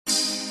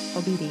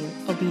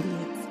Obedience,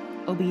 obedience,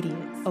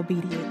 obedience,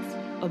 obedience,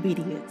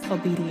 obedience,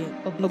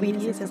 obedience.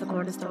 Obedience is a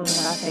cornerstone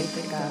of our faith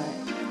in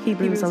God.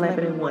 Hebrews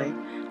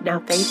 11:1.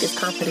 Now faith is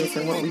confidence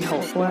in what we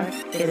hope for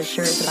and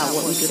assurance about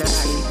what we do not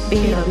see.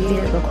 Being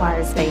obedient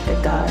requires faith in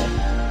God.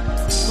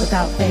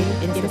 Without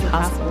faith, it is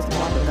impossible to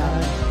walk with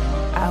God.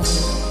 I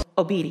will.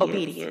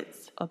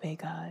 Obedience. Obey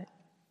God.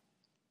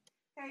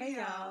 Hey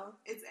y'all,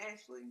 it's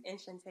Ashley and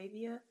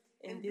Shantavia,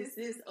 and this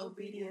is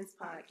Obedience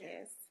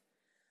Podcast.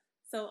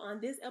 So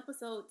on this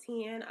episode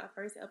 10, our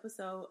first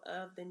episode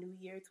of the new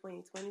year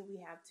 2020, we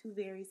have two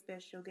very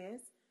special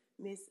guests,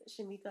 Miss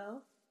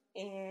Shamiko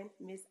and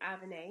Miss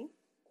Ivane.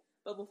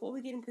 But before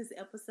we get into this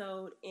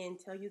episode and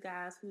tell you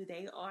guys who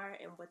they are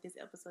and what this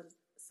episode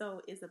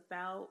is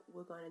about,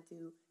 we're going to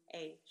do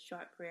a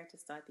short prayer to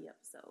start the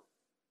episode.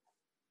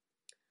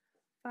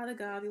 Father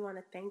God, we want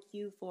to thank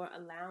you for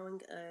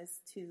allowing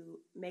us to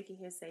make it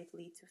here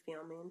safely to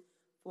filming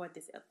for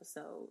this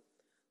episode.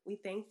 We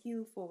thank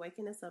you for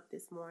waking us up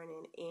this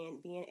morning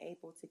and being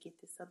able to get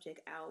this subject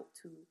out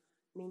to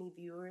many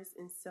viewers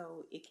and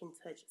so it can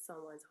touch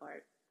someone's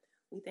heart.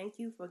 We thank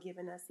you for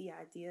giving us the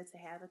idea to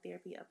have a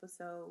therapy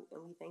episode,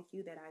 and we thank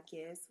you that our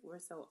guests were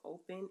so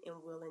open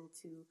and willing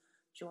to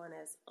join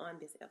us on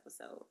this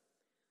episode.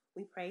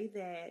 We pray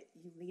that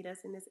you lead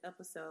us in this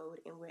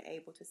episode and we're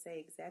able to say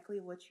exactly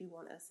what you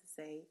want us to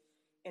say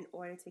in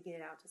order to get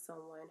it out to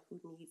someone who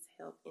needs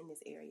help in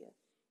this area.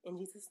 In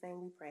Jesus' name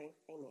we pray.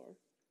 Amen.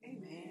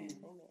 Amen.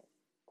 Amen.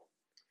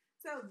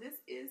 So this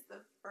is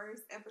the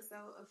first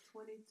episode of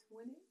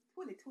 2020.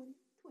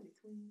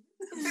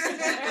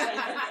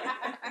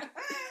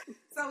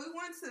 So we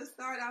want to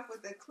start off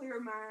with a clear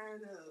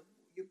mind of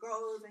your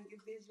goals and your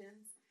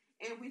visions.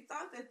 And we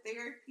thought that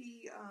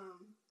therapy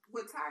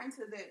would tie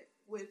into that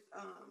with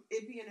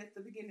it being at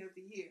the beginning of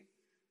the year.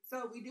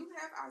 So we do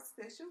have our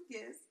special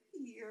guests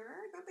here.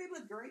 Don't they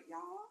look great,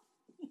 y'all?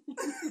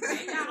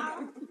 Hey,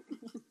 y'all.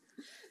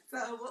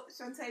 So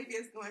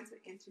Shantavia is going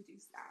to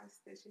introduce our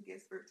special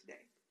guest for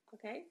today.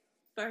 Okay.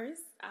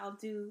 First, I'll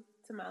do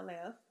to my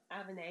left,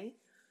 Ivane.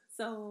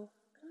 So,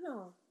 I don't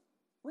know.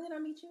 When did I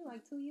meet you?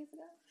 Like 2 years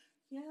ago?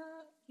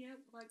 Yeah,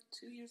 like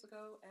 2 years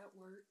ago at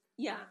work.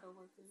 Yeah.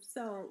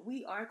 So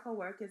we are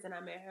co-workers, and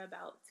I met her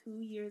about 2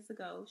 years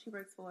ago. She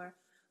works for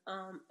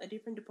a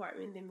different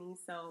department than me,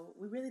 so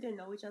we really didn't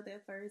know each other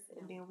at first,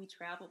 and then we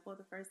traveled for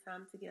the first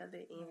time together,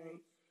 and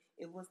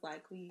it was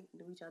like we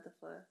knew each other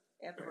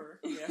forever.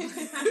 Yeah.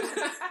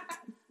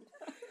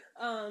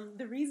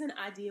 The reason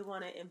I did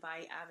want to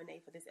invite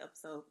Ivane for this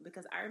episode,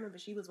 because I remember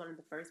she was one of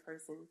the first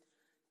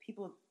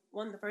people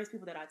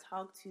that I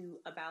talked to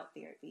about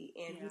therapy,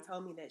 and he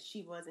told me that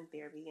she was in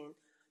therapy, and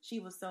she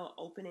was so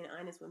open and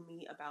honest with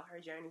me about her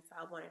journey, so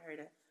I wanted her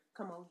to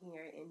come on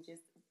here and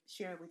just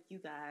share with you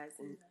guys,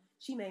 and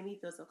she made me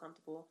feel so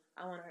comfortable.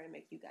 I wanted her to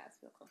make you guys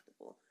feel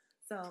comfortable.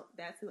 So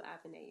that's who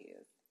Ivane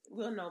is.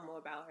 We'll know more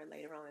about her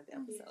later on in the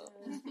episode.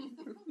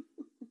 Yeah.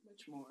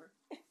 Much more.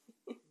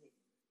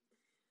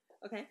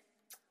 Okay.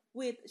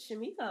 With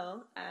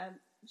Shamiko, I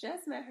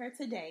just met her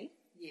today.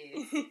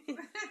 Yes.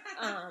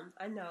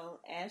 I know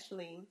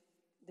Ashley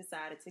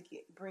decided to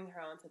bring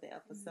her onto the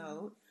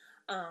episode.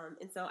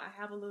 And so I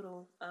have a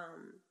little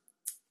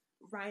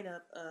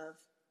write-up of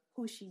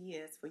who she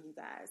is for you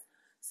guys.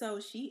 So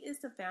she is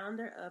the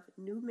founder of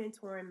New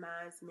Mentoring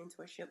Minds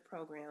Mentorship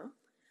Program.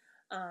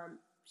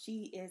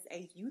 She is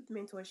a youth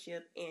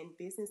mentorship and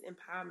business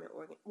empowerment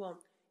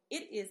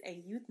it is a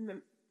youth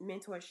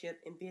mentorship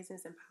and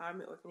business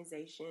empowerment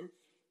organization,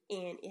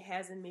 and it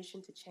has a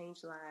mission to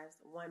change lives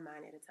one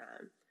mind at a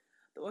time.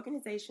 The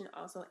organization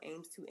also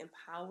aims to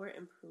empower,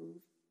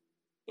 improve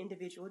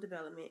individual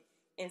development,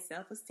 and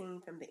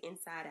self-esteem from the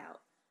inside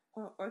out.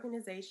 Her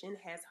organization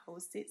has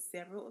hosted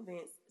several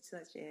events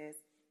such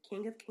as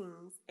King of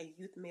Kings, a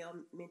youth male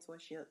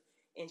mentorship,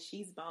 and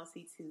She's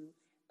Bossy Too,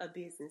 a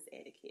business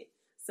etiquette.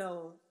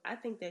 So I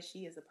think that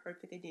she is a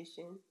perfect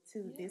addition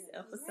to this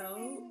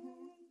episode.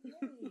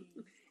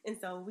 And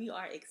so we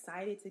are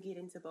excited to get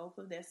into both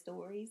of their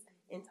stories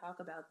and talk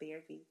about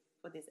therapy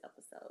for this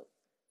episode.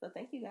 So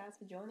thank you guys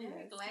for joining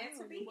us. Glad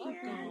to be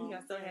here. here. We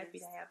are so happy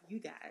to have you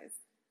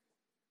guys.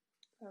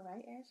 All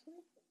right,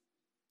 Ashley?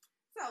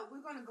 So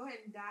we're going to go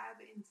ahead and dive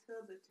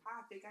into the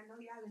topic. I know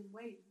y'all been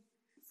waiting.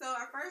 So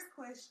our first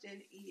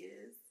question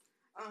is,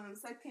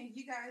 so can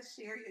you guys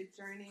share your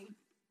journey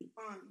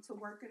to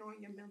working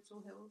on your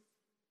mental health?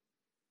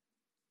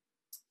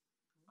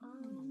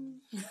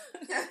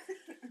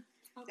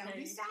 Okay. Don't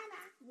be shy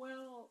now.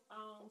 Well,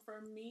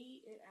 for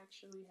me, it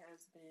actually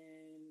has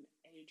been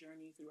a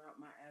journey throughout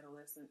my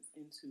adolescence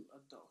into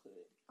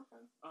adulthood.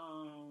 Okay.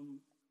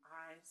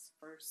 I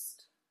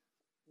first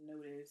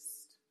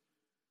noticed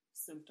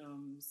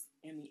symptoms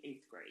in the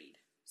 8th grade.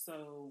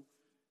 So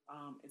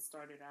it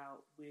started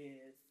out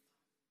with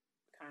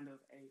kind of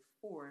a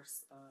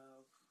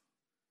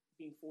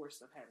being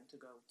forced of having to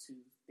go to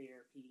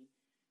therapy,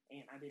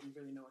 and I didn't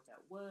really know what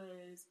that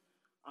was.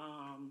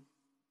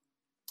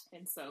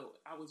 And so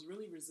I was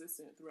really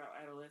resistant throughout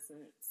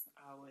adolescence.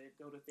 I would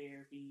go to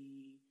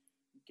therapy,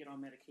 get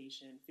on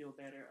medication, feel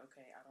better.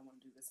 Okay, I don't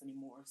want to do this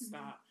anymore.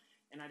 Stop.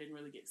 and I didn't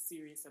really get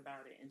serious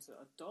about it into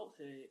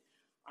adulthood.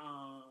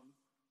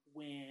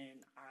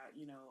 When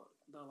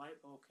the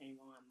light bulb came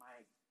on,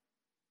 like,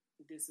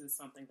 this is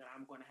something that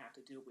I'm going to have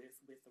to deal with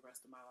the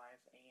rest of my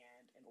life.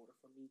 And in order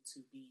for me to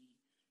be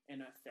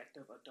an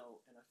effective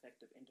adult, an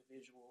effective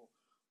individual,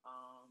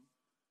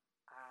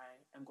 I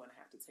am going to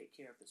have to take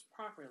care of this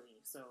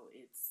properly. So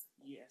it's,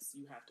 yes,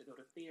 you have to go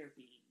to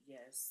therapy.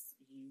 Yes,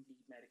 you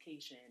need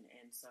medication.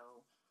 And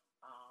so,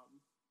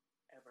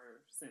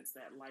 ever since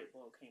that light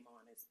bulb came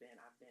on,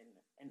 I've been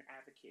an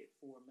advocate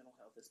for mental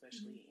health,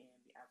 especially in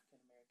the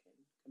African American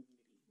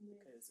community,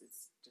 because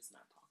it's just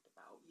not talked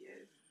about.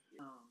 Yes.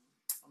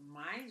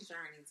 My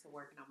journey to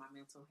working on my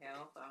mental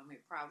health,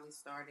 it probably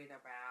started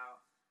about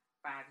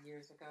 5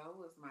 years ago.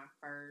 Was my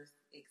first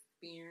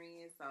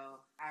experience. So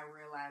I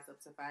realized up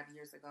to 5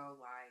 years ago,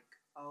 like,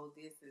 oh,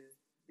 this is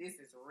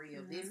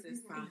real. This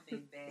is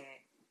something that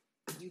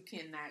you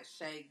cannot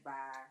shake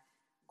by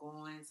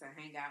going to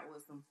hang out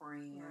with some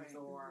friends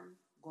or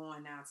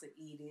going out to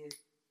eat it.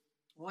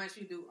 Once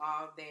you do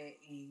all that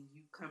and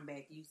you come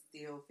back, you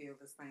still feel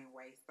the same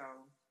way. So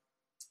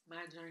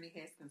my journey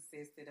has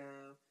consisted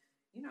of,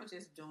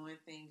 just doing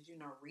things,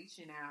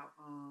 reaching out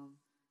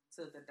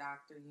to the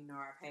doctor.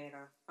 I've had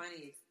a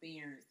funny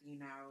experience,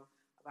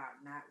 about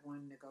not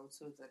wanting to go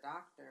to the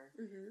doctor,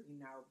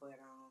 but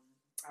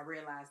I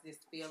realized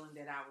this feeling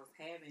that I was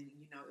having,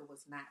 it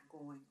was not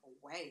going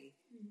away.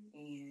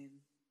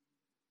 And,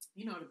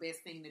 the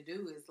best thing to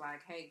do is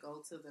like, hey,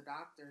 go to the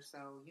doctor.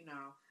 So,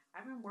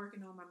 I've been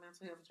working on my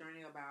mental health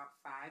journey about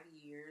 5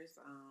 years.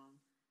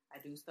 I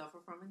do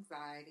suffer from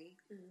anxiety.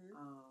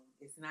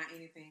 It's not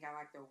anything I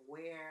like to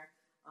wear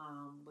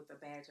with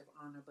a badge of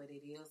honor, but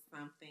it is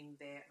something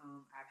that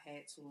I've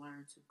had to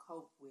learn to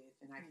cope with.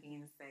 And I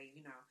can say,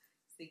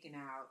 seeking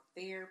out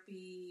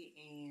therapy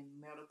and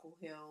medical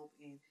help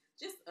and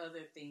just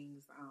other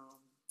things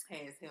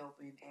has helped.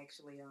 And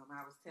actually,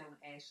 I was telling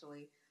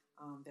Ashley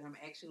that I'm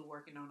actually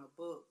working on a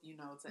book,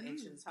 to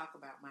actually talk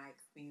about my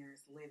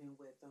experience living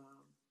with,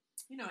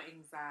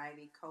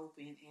 anxiety,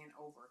 coping, and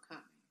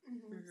overcoming.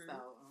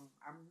 So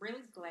I'm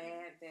really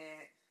glad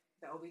that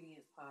the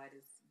Obedience Pod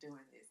is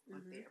doing this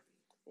on therapy.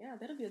 Yeah,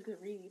 that'll be a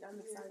good read. I'm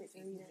excited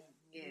to read it.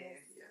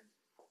 Yes.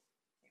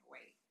 Can't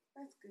wait.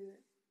 That's good.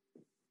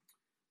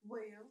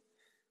 Well,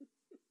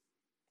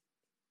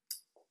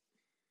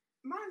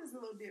 mine is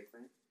a little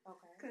different.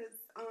 Okay. Because,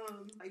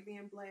 like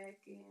being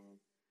Black and,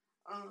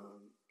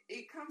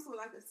 it comes with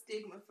like a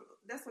stigma.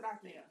 That's what I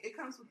think. Yeah. It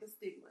comes with a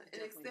stigma.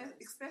 And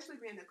especially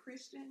being a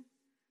Christian,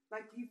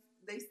 like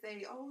they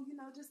say, oh,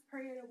 just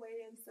pray it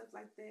away and stuff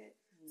like that.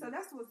 So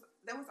that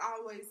was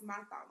always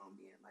my thought on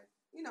being like,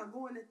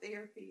 going to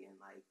therapy and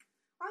like,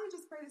 why don't you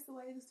just pray this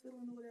away, this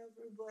feeling or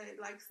whatever. But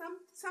like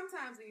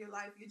sometimes in your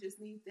life, you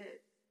just need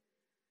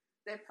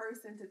that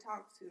person to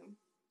talk to.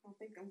 I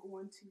think I'm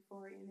going too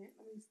far in it.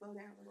 Let me slow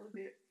down a little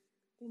bit.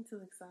 Getting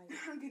too excited.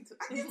 I get too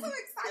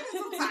excited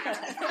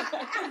sometimes.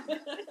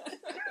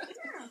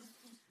 Damn.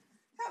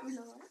 Help me,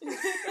 Lord.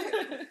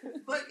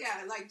 But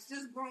yeah, like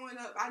just growing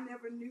up, I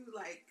never knew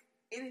like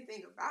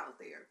anything about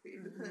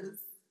therapy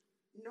because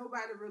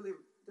nobody really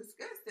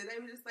discussed it. They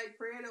were just like,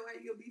 pray it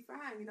away, you'll be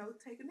fine.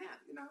 Take a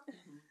nap.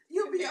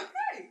 You'll be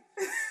okay.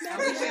 I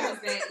wish it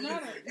was that easy.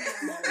 And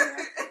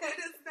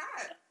it's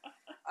not.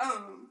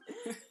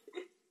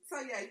 So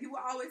yeah, you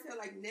will always hear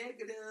like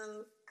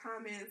negative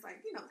comments,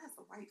 like that's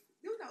a white,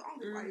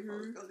 only white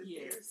folks go to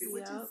therapy,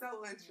 which is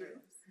so untrue.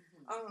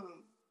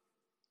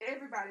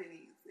 Everybody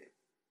needs it,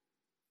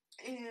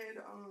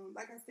 and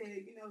like I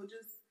said,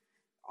 just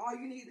all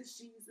you need is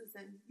Jesus,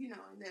 and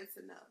and that's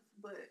enough.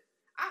 But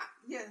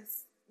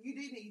yes, you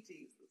do need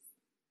Jesus,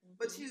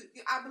 but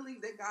I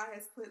believe that God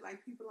has put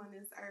like people on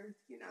this earth,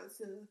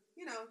 to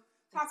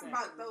talk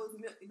about those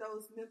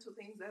mental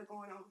things that are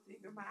going on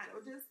within your mind, or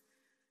just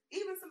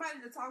even somebody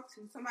to talk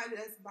to, somebody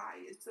that's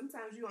biased.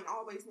 Sometimes you don't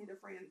always need a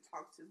friend to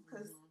talk to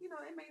because,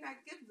 they may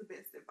not give the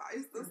best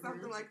advice or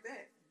something like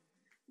that.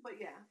 But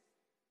yeah.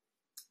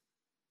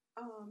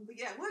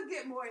 We'll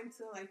get more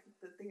into like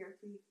the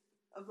therapy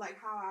of like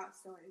how I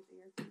started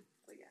therapy.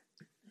 But yeah.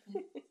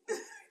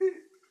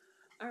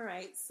 All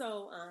right.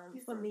 So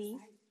for me,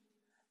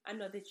 I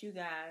know that if you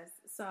guys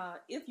saw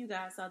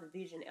the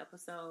Vision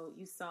episode,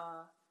 you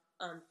saw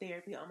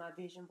therapy on my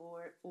vision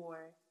board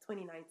for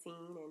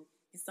 2019, and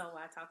you saw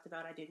what I talked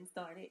about. I didn't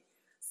start it.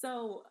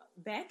 So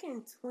back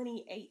in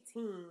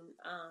 2018,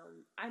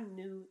 I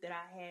knew that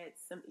I had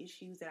some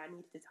issues that I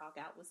needed to talk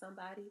out with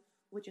somebody,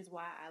 which is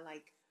why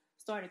I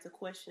started to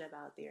question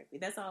about therapy.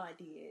 That's all I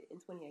did in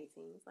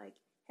 2018. It's like,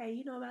 hey,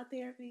 you know about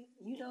therapy?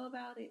 You know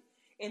about it?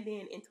 And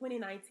then in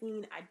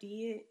 2019, I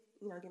did,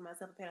 give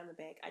myself a pat on the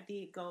back. I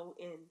did go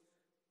and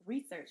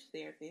research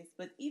therapists,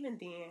 but even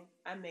then,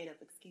 I made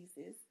up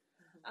excuses.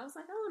 I was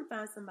like, I want to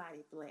find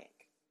somebody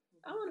Black.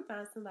 I want to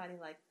find somebody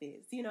like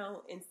this,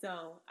 and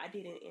so I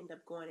didn't end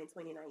up going in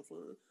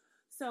 2019.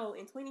 So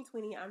in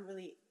 2020, I'm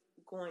really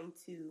going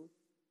to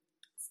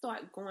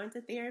start going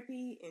to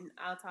therapy, and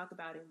I'll talk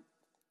about it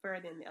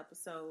further in the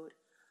episode,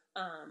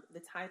 the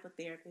type of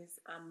therapist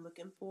I'm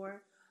looking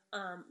for.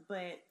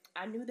 But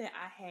I knew that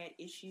I had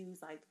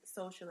issues like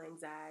social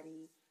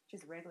anxiety,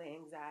 just regular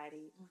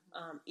anxiety,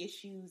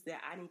 issues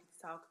that I needed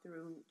to talk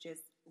through,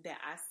 just that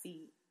I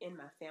see in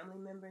my family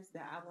members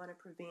that I want to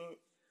prevent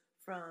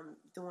from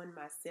doing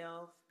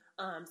myself.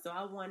 So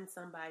I wanted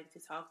somebody to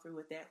talk through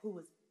with that who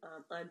was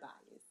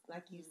unbiased,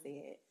 like you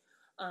said.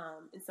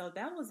 And so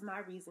that was my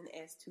reason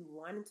as to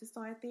wanting to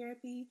start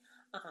therapy.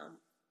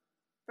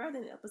 Further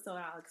in the episode,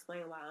 I'll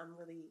explain why I'm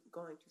really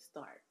going to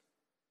start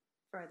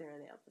further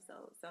in the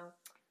episode. So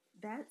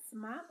that's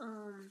my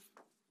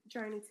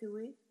journey to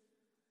it.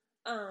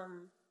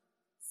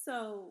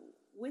 So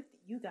with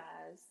you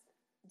guys,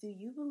 do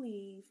you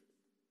believe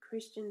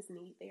Christians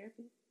need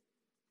therapy?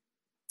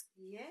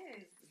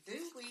 Yes,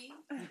 do we?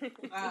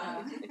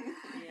 Yeah.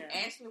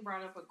 Ashley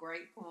brought up a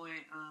great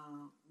point.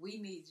 We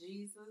need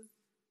Jesus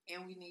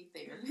and we need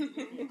therapy.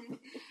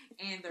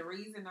 And the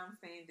reason I'm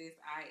saying this,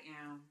 I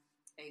am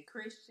a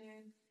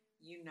Christian,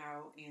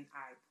 and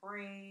I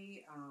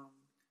pray,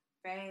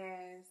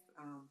 fast,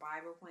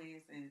 Bible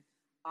plans, and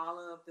all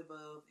of the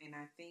above. And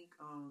I think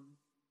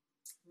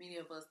many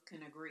of us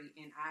can agree,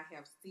 and I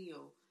have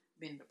still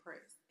been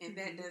depressed. And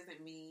that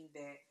doesn't mean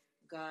that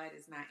God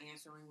is not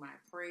answering my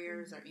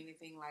prayers or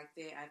anything like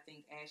that. I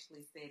think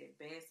Ashley said it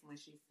best when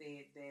she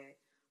said that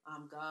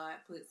God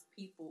puts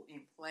people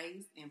in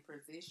place and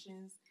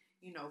positions,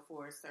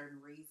 for a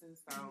certain reason.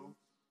 So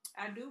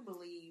I do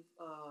believe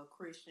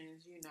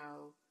Christians,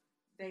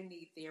 they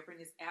need therapy, and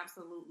there's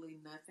absolutely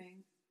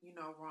nothing,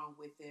 wrong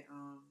with it.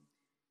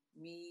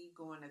 Me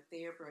going to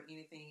therapy or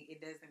anything, it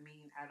doesn't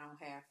mean I don't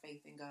have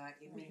faith in God.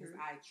 It means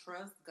I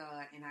trust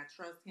God, and I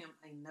trust Him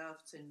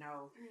enough to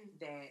know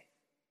that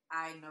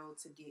I know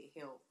to get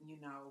help. We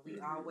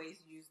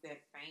always use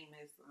that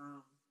famous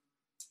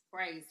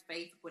phrase,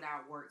 faith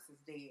without works is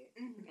dead.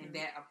 And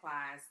that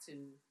applies to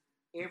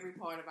every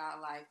part of our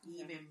life,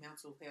 even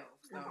mental health.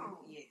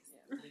 So, yes.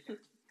 We do.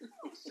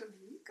 Oh,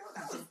 Shamika,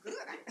 that was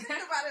good. I didn't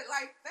think about it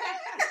like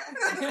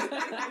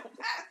that.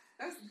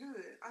 That's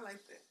good. I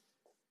like that.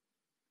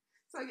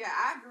 So, yeah,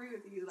 I agree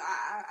with you.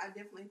 I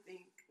definitely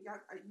think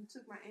you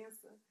took my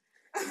answer.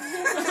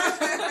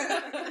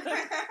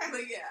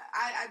 But yeah,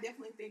 I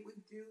definitely think we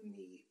do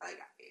need,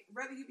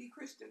 whether you be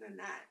Christian or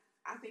not,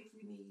 I think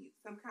you need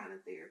some kind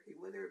of therapy,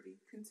 whether it be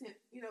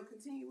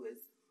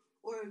continuous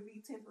or it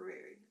be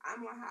temporary.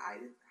 I'm on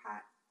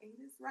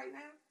hiatus right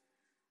now.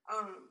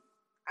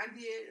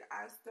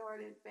 I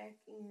started back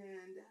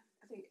in,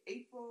 I think,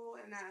 April,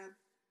 and I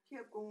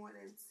kept going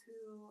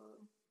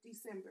until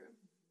December.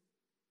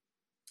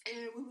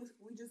 And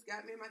we just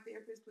got, me and my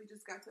therapist, we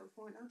just got to a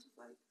point, I'm just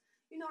like,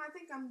 I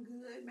think I'm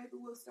good. Maybe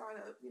we'll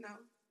start up,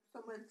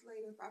 some months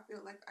later if I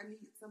feel like I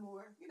need some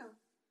more,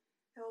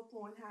 help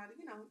on how to,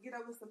 get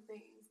over some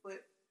things.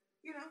 But,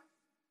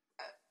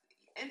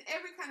 and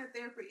every kind of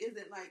therapy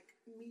isn't like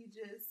me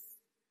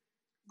just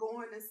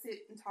going to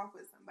sit and talk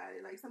with somebody.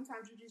 Like,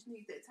 sometimes you just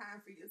need that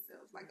time for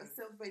yourself, like a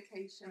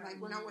self-vacation.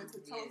 Like, when I went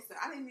to Tulsa,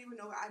 I didn't even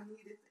know I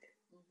needed that.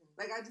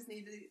 Like, I just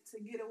needed to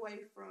get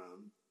away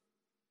from,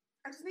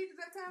 I just needed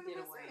that time to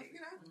myself,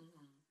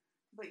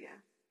 But,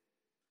 yeah.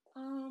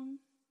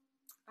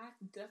 I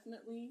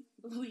definitely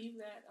believe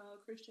that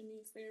Christian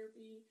needs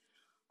therapy,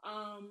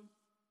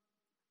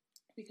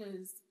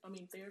 because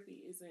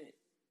therapy isn't,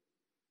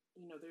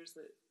 there's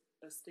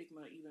a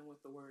stigma even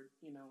with the word,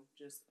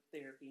 just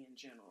therapy in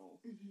general,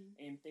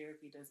 and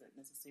therapy doesn't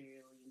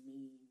necessarily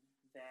mean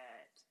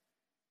that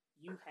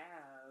you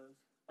have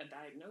a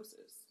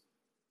diagnosis.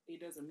 It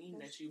doesn't mean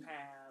that you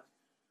have,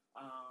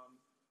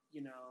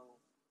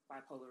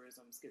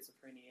 bipolarism,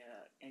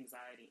 schizophrenia,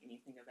 anxiety,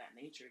 anything of that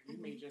nature.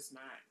 You may just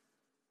not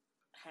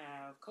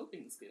have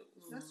coping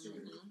skills. That's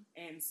true.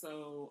 And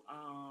so,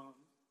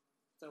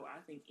 so I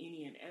think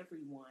any and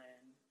everyone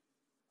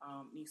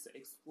needs to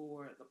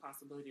explore the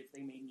possibility if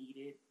they may need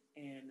it,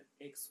 and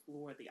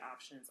explore the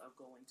options of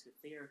going to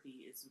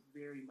therapy. Is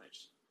very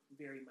much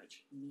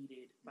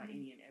needed by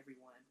any and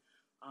everyone,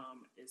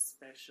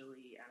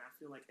 especially, and I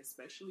feel like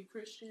especially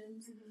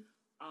Christians,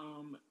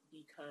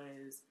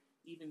 because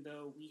even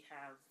though we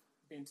have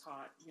been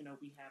taught,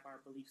 we have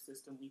our belief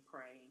system, we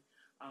pray,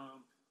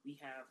 we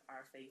have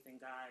our faith in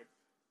God.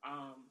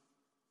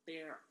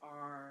 There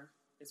are,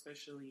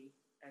 especially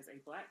as a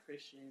Black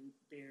Christian,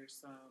 there's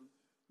some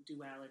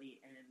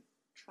duality and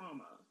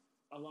trauma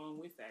along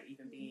with that,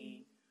 even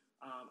being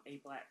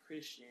a Black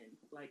Christian.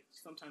 Like,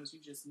 sometimes you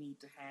just need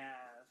to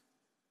have,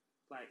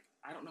 like,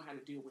 I don't know how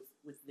to deal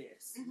with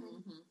this.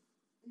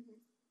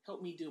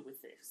 Help me deal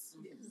with this.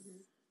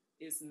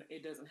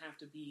 It doesn't have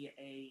to be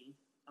a,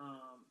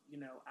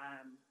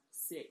 I'm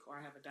sick or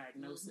I have a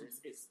diagnosis.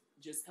 It's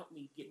just help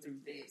me get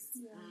through this.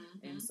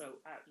 And so,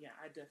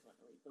 I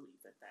definitely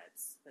believe that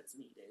that's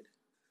needed.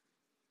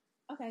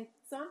 Okay,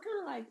 so I'm kind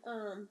of like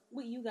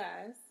with you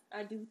guys.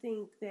 I do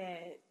think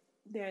that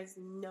there's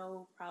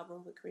no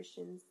problem with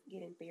Christians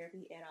getting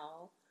therapy at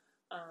all.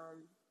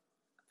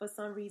 For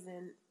some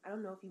reason, I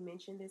don't know if you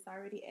mentioned this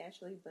already,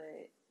 Ashley,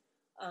 but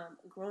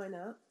growing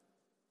up,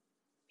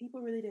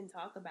 people really didn't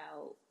talk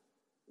about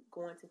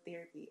going to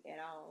therapy at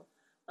all.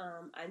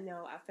 I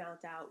know I found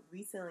out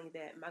recently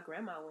that my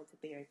grandma went to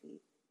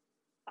therapy.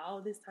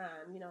 All this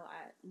time,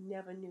 I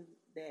never knew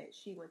that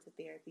she went to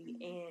therapy.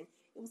 And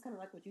it was kind of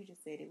like what you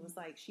just said. It was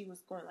like she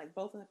was going, like,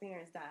 both of her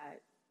parents died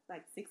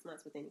like 6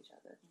 months within each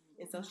other.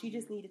 And so she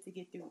just needed to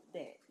get through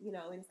that,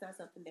 and it's not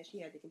something that she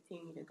had to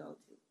continue to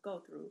go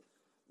through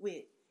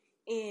with.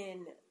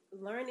 And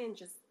learning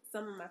just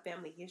some of my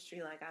family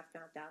history, like, I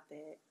found out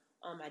that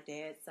on my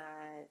dad's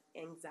side,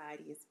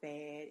 anxiety is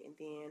bad. And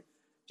then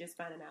just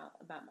finding out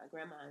about my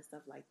grandma and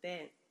stuff like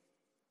that,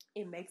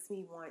 it makes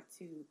me want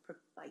to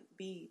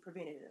be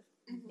preventative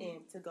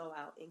and to go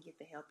out and get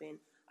the help. And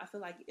I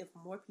feel like if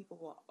more people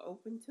were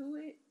open to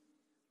it,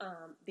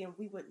 then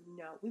we would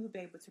be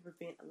able to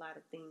prevent a lot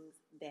of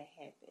things that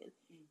happen.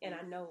 And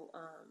I know,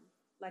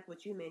 like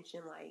what you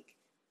mentioned, like,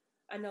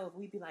 I know if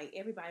we'd be like,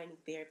 everybody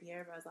needs therapy,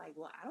 everybody's like,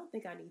 well, I don't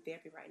think I need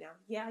therapy right now.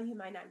 Yeah, you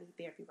might not need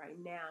therapy right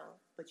now,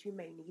 but you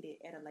may need it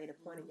at a later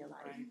point in your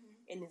life. Right.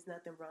 And there's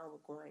nothing wrong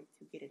with going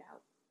to get it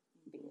out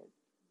then.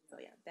 So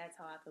yeah, that's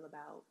how I feel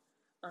about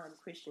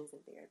Christians in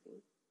therapy.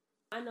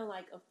 I know,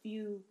 like, a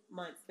few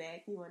months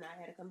back, you and I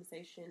had a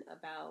conversation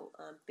about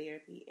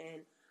therapy,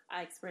 and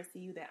I expressed to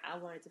you that I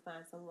wanted to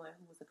find someone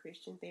who was a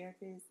Christian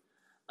therapist.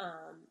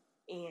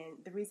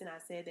 And the reason I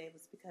said that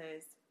was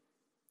because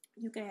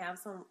you can have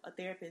a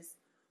therapist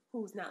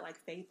who's not, like,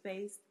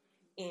 faith-based,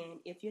 and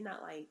if you're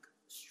not, like,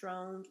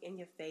 strong in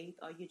your faith,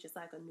 or you're just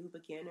like a new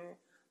beginner,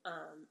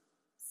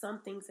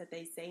 some things that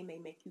they say may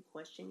make you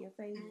question your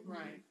faith.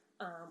 Right.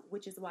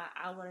 Which is why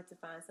I wanted to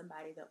find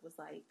somebody that was,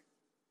 like,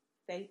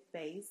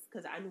 faith-based,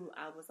 because I knew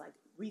I was, like,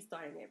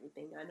 restarting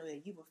everything. I know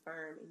that you were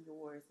firm in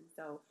yours, and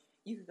so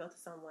you could go to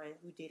someone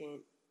who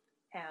didn't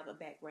have a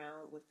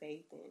background with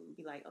faith and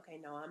be like, okay,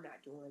 no, I'm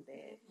not doing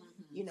that.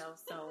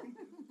 So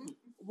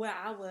where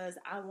I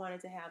wanted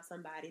to have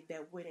somebody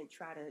that wouldn't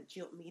try to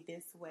jilt me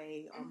this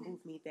way or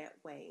move me that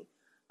way.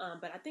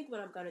 But I think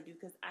what I'm going to do,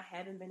 because I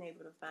haven't been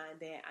able to find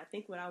that, I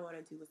think what I want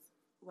to do is,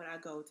 when I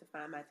go to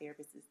find my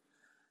therapist, is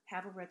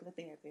have a regular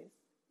therapist,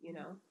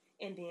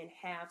 and then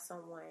have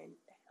someone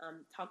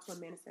talk to a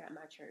minister at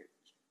my church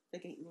to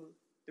get me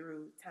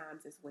through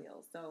times as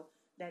well. So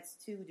that's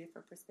two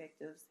different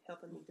perspectives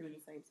helping me through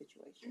the same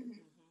situation.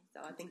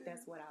 So I think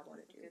that's what I want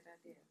to do. Good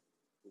idea.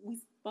 We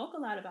spoke a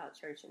lot about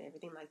church and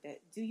everything like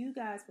that. Do you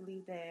guys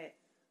believe that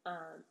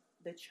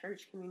the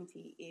church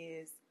community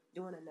is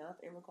doing enough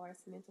in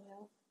regards to mental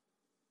health?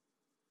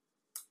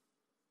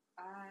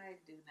 I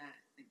do not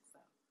think so.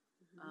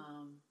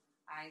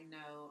 I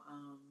know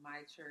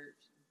my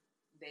church,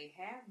 they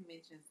have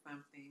mentioned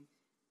something.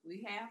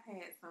 We have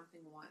had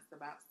something once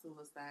about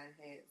suicide,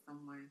 had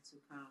someone to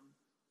come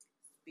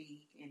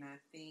speak, and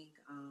I think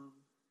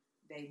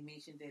they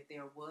mentioned that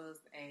there was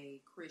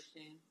a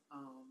Christian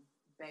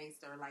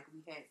based, or like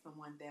we had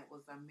someone that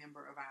was a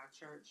member of our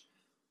church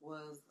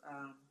was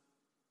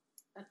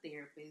a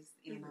therapist,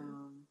 and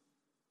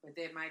but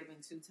that might have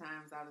been 2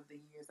 times out of the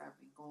years I've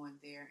been going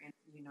there. And,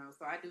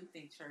 so I do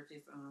think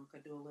churches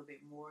could do a little bit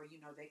more.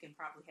 They can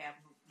probably have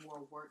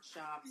more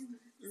workshops,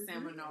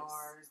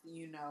 seminars,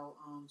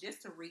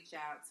 just to reach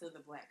out to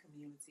the Black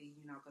community,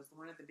 because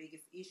one of the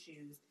biggest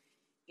issues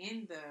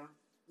in the,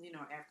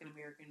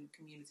 African-American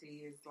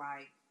community is,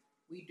 like,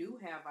 we do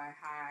have a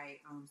high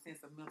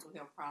sense of mental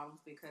health problems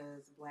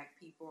because Black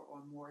people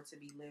are more to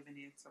be living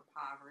into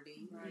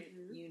poverty, right.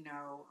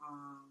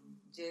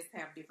 Just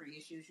have different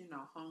issues,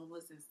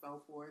 homeless and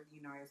so forth.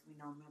 As we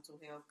know, mental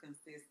health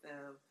consists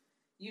of,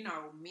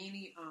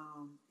 many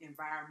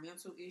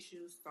environmental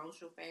issues,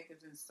 social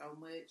factors, and so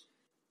much.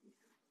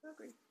 I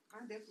agree.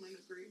 I definitely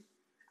agree.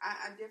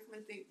 I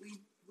definitely think we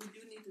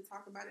do need to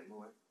talk about it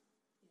more.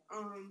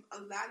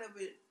 A lot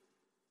of it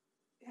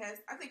has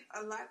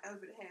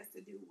to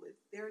do with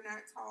they're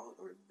not taught,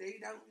 or they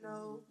don't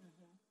know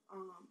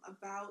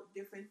about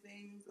different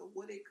things or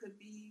what it could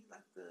be.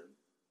 Like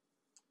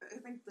I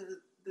think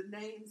the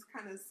names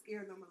kind of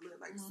scare them a little,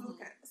 like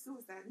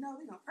suicide. No,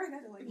 they're gonna pray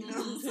that away.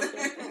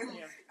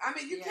 I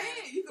mean, you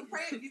can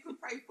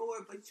pray for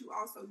it, but you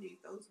also need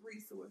those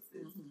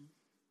resources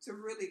to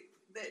really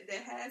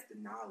that has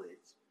the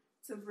knowledge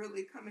to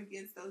really come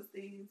against those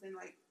things and,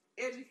 like,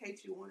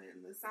 educate you on it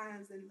and the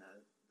signs and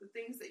the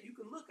things that you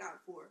can look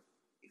out for,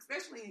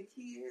 especially in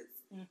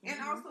kids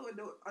and also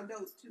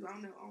adults too. I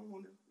don't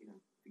want to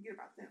forget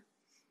about them.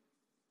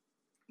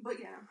 But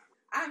yeah,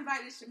 I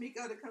invited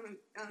Shamiko to come and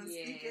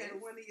speak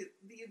at one of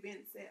the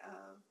events at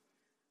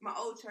my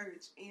old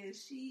church, and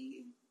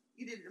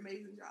you did an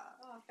amazing job.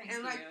 Oh, thank and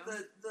you. Like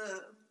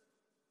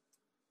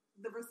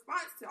the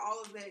response to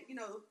all of that,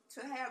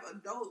 to have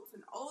adults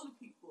and older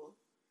people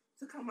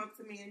to come up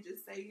to me and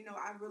just say,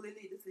 I really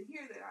needed to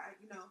hear that.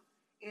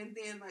 And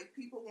then, like,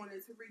 people wanted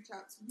to reach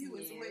out to you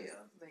as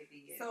well. They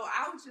did. So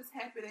I was just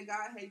happy that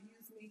God had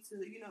used me to,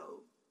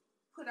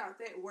 put out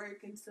that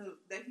work and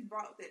that He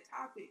brought that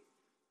topic.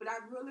 But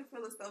I really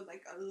feel as though,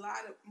 like, a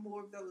lot of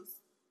more of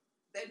those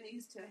that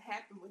needs to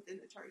happen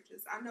within the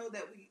churches. I know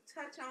that we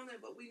touch on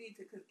it, but we need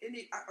to.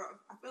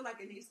 I feel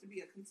like it needs to be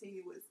a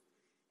continuous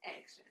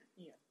action.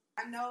 Yeah.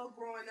 I know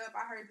growing up,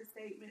 I heard the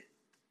statement,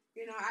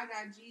 You know, I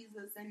got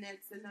Jesus and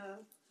that's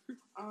enough.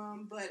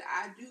 But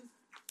I do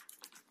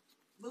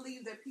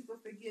believe that people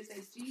forget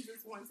that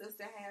Jesus wants us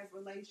to have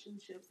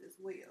relationships as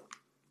well.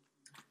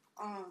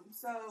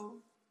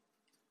 So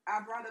I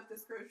brought up the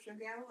scripture,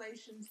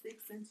 Galatians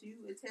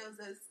 6:2. It tells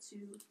us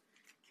to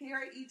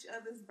carry each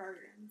other's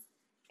burdens,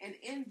 and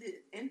in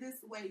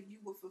this way you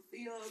will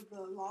fulfill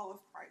the law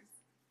of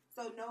Christ.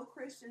 So no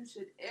Christian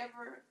should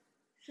ever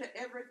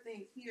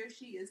think he or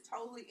she is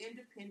totally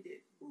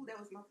independent. Ooh, that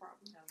was my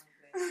problem.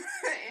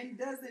 And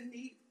doesn't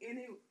need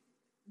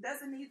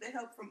the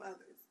help from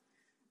others.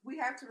 We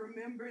have to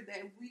remember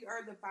that we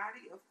are the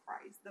body of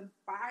Christ,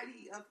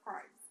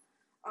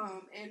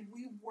 and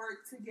we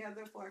work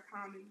together for a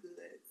common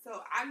good.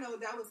 So I know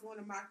that was one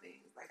of my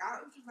things. Like, I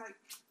was just like,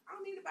 I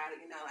don't need nobody,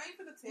 I ain't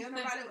gonna tell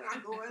nobody what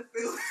I'm going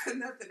through.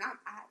 Nothing. I'm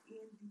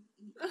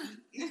INDEPENDENT.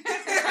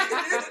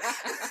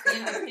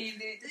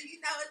 Independent. Do you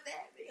know what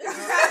that means?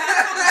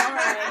 All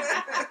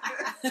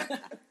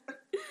right.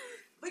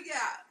 But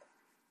yeah,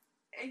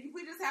 and we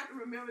just have to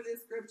remember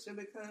this scripture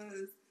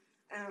because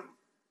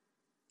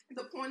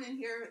the point in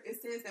here,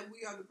 it says that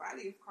we are the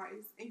body of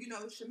Christ. And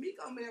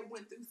Shamika Omer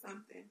went through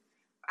something.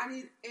 I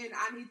need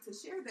to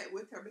share that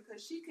with her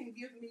because she can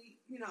give me,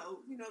 you're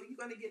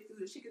going to get through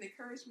this. She can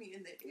encourage me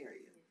in that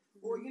area.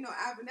 Mm-hmm. Or,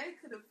 Avene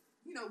could have,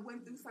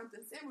 went through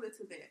something similar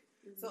to that.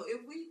 Mm-hmm. So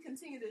if we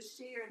continue to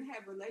share and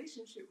have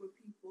relationship with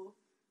people,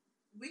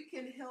 we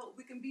can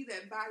be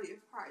that body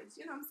of Christ.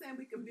 You know what I'm saying?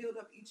 We can build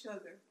up each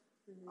other,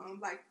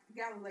 like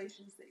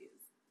Galatians says.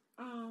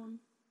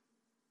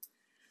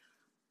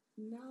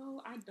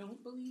 No, I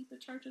don't believe the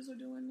churches are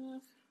doing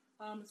enough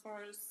as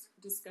far as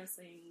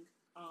discussing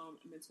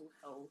mental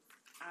health.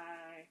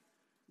 I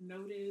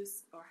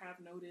have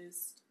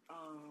noticed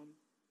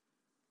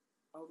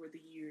over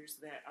the years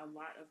that a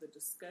lot of the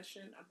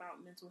discussion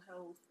about mental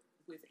health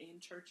within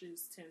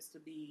churches tends to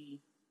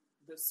be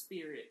the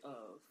spirit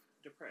of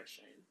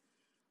depression,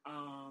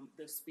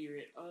 the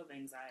spirit of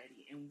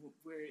anxiety, and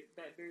where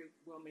that very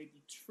well may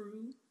be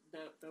true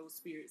that those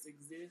spirits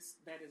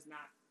exist, that is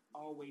not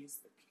always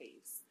the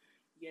case.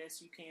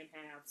 Yes, you can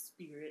have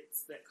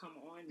spirits that come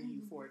on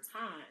you for a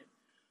time.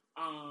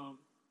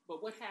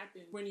 But what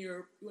happens when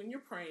you're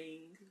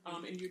praying,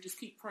 and you just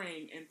keep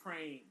praying,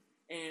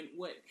 and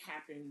what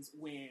happens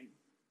when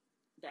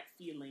that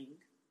feeling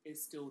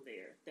is still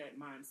there, that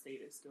mind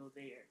state is still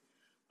there?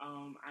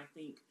 I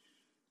think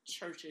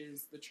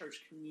the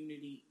church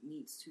community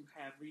needs to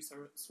have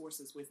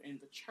resources within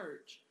the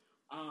church.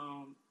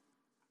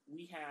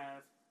 We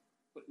have,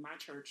 with my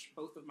church,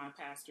 both of my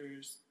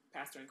pastors,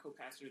 pastor and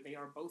co-pastor, they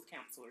are both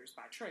counselors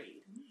by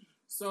trade.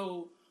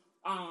 So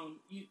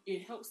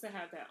it helps to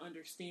have that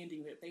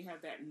understanding that they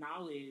have that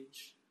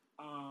knowledge,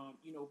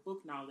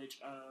 book knowledge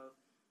of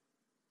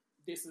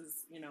this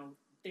is,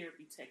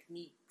 therapy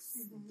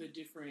techniques, the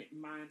different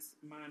mind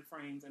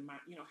frames, and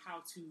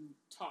how to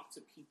talk to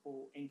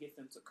people and get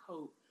them to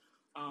cope,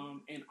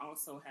 and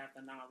also have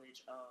the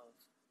knowledge of,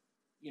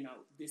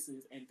 this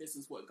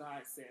is what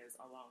God says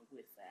along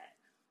with that.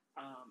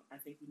 I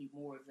think we need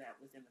more of that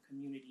within the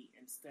community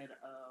instead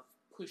of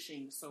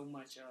pushing so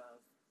much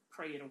of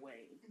pray it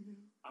away,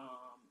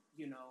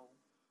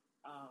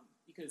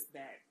 because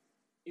that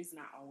is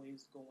not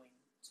always going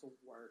to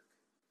work.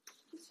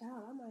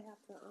 Child, I might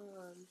have to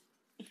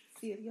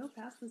see if your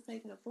pastor's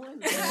taking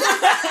appointments.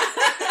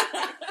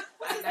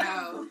 I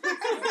know.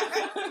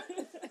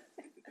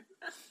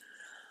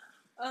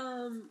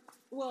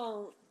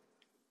 Well,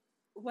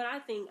 what I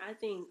think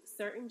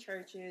certain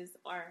churches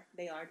are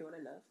doing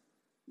enough.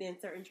 Then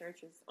certain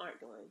churches aren't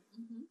doing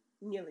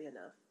nearly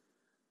enough.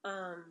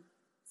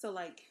 So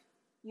like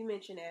you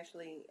mentioned,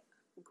 Ashley,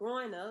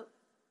 growing up,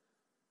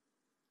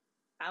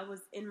 I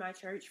was in my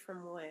church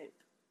from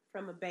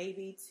a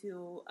baby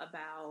to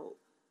about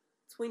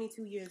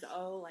 22 years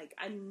old. Like,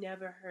 I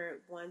never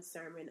heard one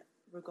sermon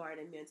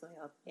regarding mental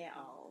health at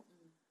all.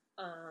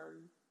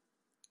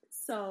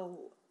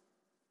 So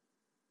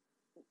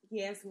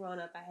yes, growing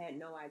up, I had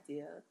no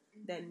idea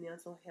that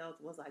mental health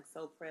was like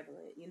so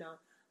prevalent.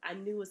 I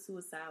knew what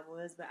suicide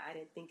was, but I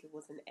didn't think it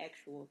was an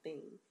actual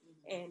thing.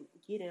 And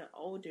getting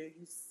older,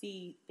 you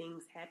see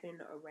things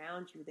happen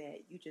around you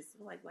that you just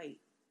feel like,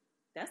 wait,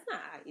 that's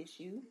not our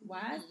issue.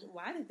 Why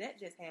did that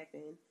just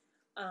happen?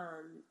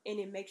 And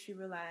it makes you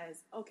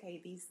realize,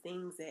 okay, these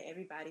things that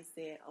everybody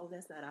said, oh,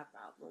 that's not our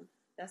problem.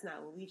 That's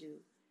not what we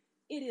do.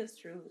 It is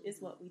true.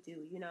 It's what we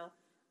do,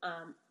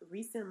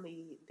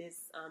 Recently,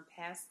 this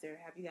pastor,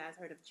 have you guys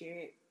heard of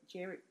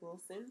Jared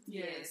Wilson?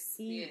 Yes.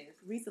 He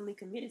recently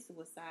committed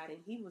suicide, and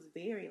he was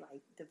very,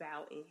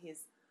 devout in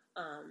his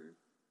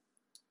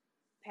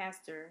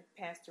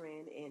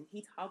pastoring, and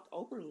he talked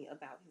openly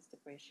about his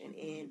depression,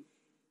 and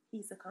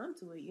he succumbed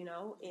to it,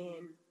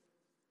 and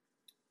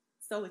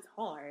so it's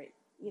hard.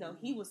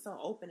 He was so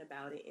open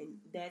about it, and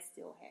that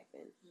still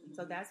happened.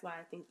 So that's why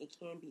I think it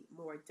can be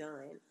more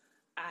done.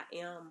 I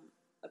am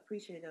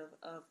appreciative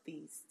of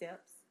the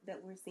steps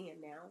that we're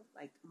seeing now.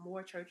 Like,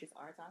 more churches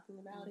are talking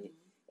about it,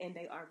 and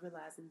they are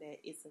realizing that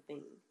it's a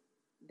thing.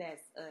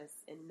 That's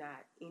us and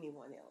not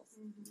anyone else.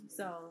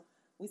 So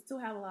we still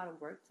have a lot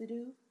of work to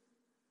do,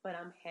 but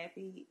I'm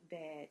happy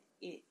that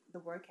the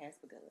work has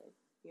begun,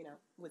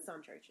 with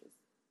some churches.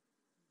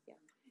 Yeah.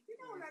 You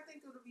know what I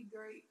think it'll be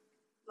great?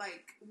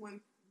 Like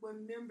when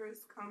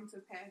members come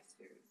to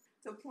pastors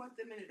to point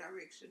them in a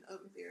direction of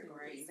therapy.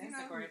 Great.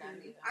 That's a great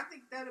idea. I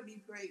think that'll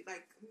be great.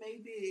 Like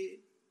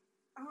maybe,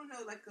 I don't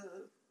know, like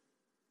a...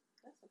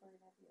 That's a great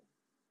idea.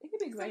 It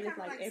could be great if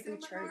every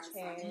church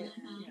had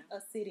Mm-hmm.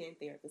 a sit-in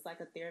therapist, like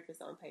a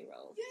therapist on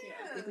payroll.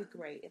 Yeah. It'd be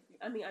great.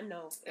 I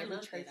know every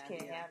church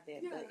can't have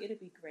that, Yeah. but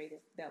it'd be great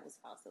if that was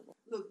possible.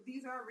 Look,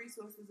 these are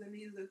resources and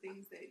these are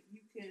things that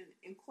you can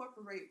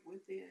incorporate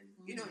within,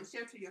 and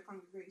share to your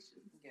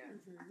congregation. Yeah.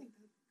 Mm-hmm. I think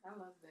I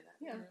love that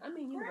Yeah,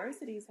 idea.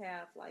 universities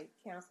have like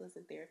counselors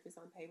and therapists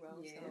on payroll,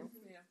 so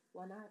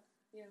why not?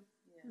 Yeah.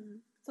 Mm-hmm.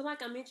 So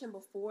like I mentioned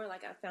before,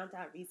 like I found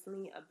out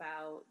recently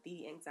about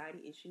the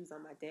anxiety issues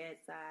on my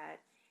dad's side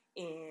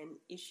and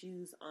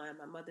issues on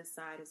my mother's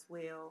side as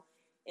well.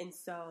 And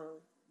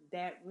so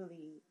that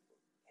really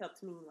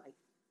helped me like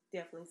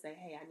definitely say,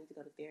 hey, I need to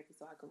go to therapy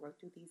so I can work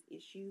through these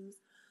issues.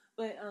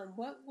 But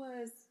what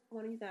was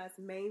one of you guys'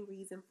 main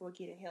reason for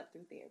getting help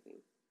through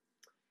therapy?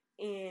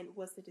 And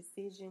was the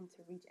decision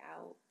to reach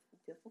out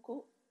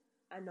difficult?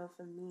 I know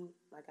for me,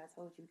 like I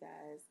told you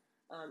guys,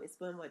 it's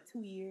been 2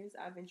 years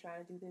I've been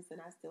trying to do this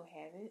and I still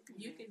haven't.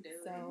 You can do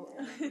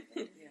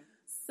it.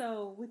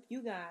 So with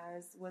you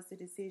guys, was the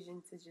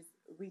decision to just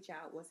reach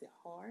out, was it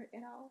hard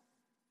at all?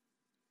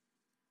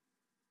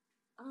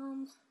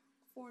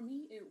 For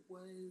me, it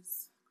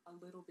was a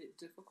little bit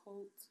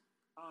difficult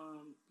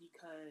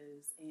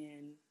because,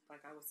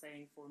 like I was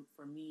saying,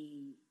 for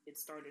me, it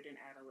started in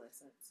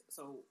adolescence.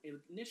 So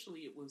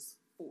initially, it was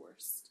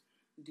forced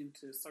due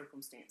to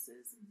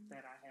circumstances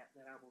that I have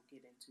that I will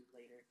get into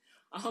later.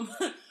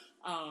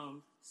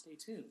 Stay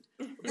tuned.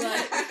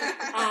 But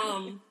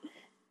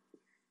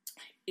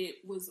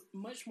it was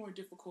much more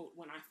difficult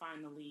when I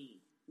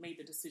finally made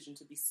the decision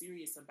to be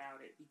serious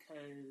about it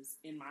because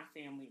in my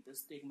family, the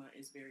stigma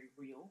is very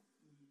real.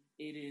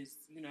 It is,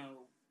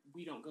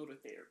 we don't go to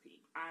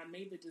therapy. I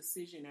made the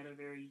decision at a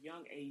very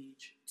young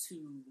age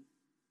to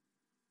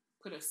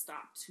put a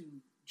stop to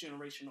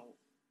generational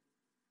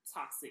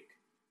toxic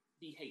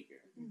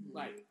behavior. Mm-hmm.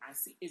 Like, I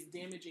see it's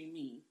damaging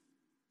me.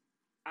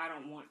 I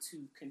don't want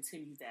to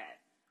continue that.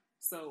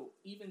 So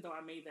even though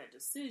I made that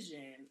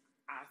decision,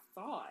 I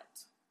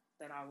thought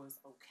that I was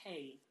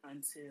okay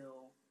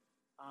until,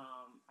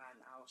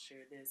 and I'll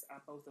share this,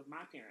 both of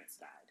my parents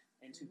died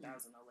in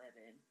 2011,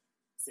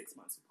 6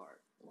 months apart.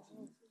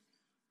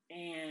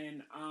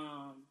 And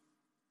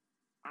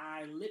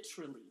I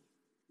literally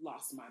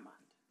lost my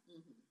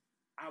mind.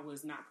 I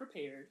was not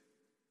prepared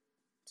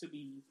to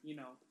be,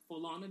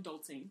 full on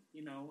adulting,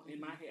 in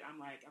my head. I'm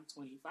like, I'm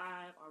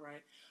 25. All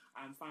right.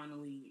 I'm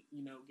finally,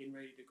 getting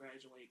ready to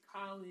graduate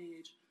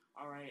college.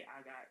 All right.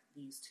 I got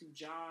these 2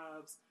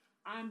 jobs.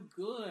 I'm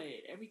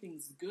good.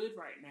 Everything's good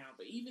right now.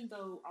 But even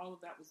though all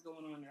of that was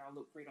going on and I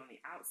looked great on the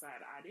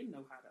outside, I didn't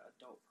know how to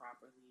adult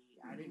properly.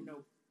 I didn't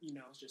know,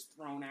 it's just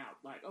thrown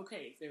out. Like,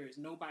 okay, there is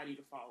nobody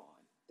to fall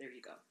on. There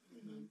you go.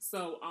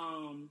 So,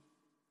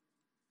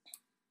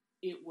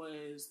 it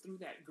was through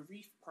that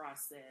grief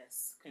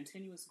process,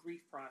 continuous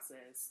grief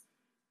process,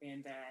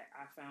 and that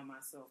I found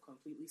myself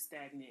completely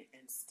stagnant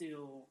and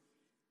still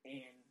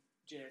and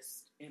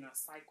just in a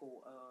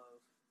cycle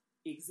of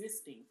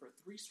existing for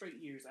 3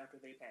 straight years after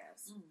they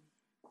passed.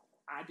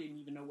 I didn't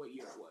even know what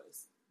year it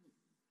was.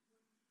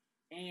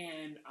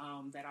 And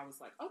that I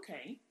was like,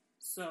 okay,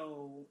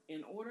 so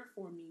in order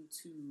for me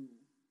to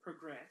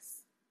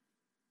progress,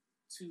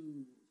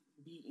 to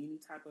be any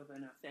type of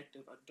an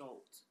effective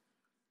adult,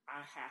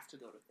 I have to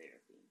go to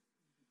therapy.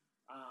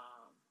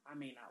 I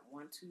may not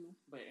want to,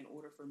 but in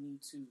order for me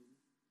to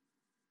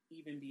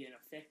even be an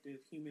effective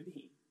human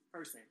being,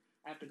 person,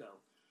 I have to go.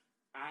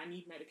 I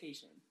need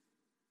medication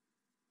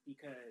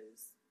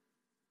because,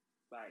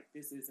 like,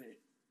 this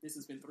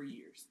has been 3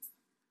 years.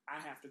 I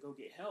have to go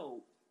get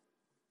help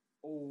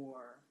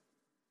or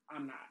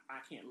I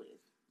can't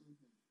live.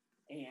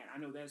 And I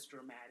know that's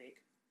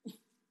dramatic.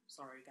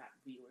 Sorry, got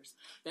viewers.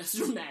 That's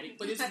dramatic,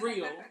 but it's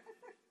real.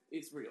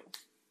 It's real.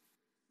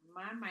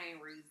 My main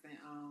reason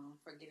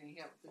for getting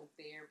help through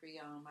therapy,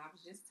 I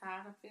was just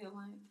tired of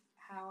feeling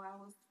how I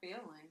was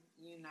feeling.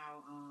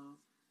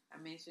 I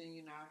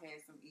mentioned, I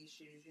had some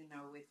issues,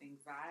 with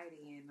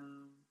anxiety and,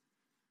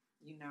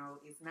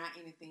 it's not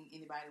anything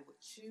anybody would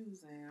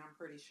choose. And I'm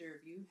pretty sure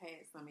if you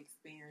had some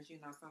experience,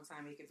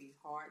 sometimes it could be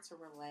hard to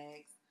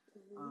relax,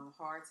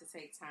 hard to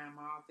take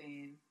time off.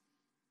 And,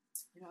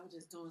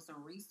 just doing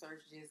some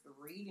research, just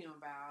reading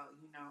about,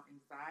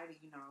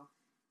 anxiety,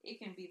 it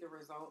can be the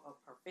result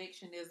of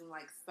perfectionism,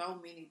 like so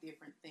many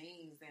different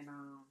things. And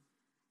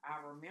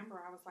I remember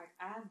I was like,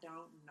 I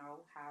don't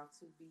know how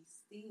to be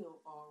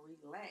still or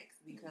relax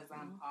because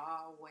I'm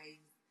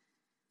always.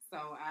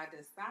 So I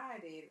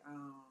decided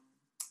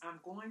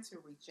I'm going to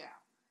reach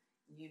out,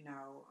 and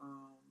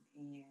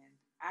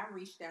I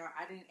reached out.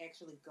 I didn't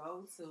actually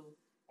go to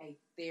a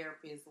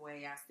therapist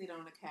way. I sit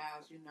on the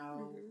couch,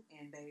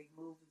 and they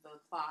move the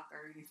clock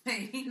or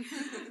anything.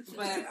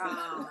 But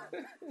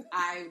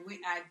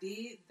I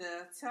did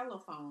the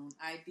telephone.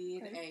 I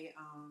did a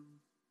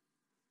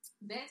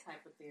that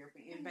type of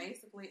therapy, and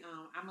basically,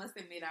 I must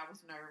admit I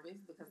was nervous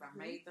because I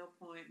made the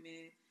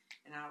appointment,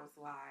 and I was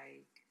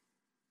like,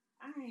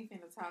 I ain't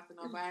finna talk to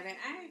nobody.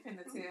 I ain't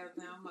finna tell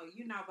them,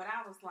 but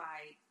I was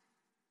like,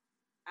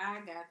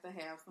 I got to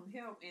have some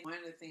help. And one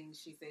of the things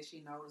she said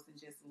she noticed, and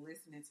just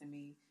listening to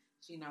me,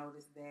 she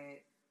noticed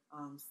that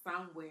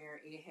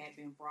somewhere it had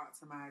been brought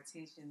to my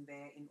attention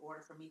that in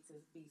order for me to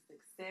be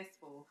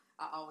successful,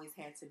 I always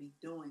had to be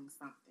doing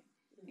something.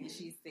 And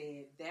she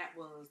said that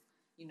was,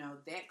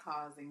 that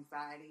caused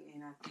anxiety.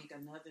 And I think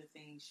another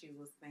thing she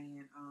was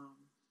saying,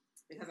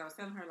 because I was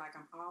telling her, like,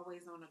 I'm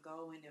always on the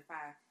go, and if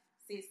I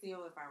sit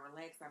still, if I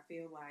relax, I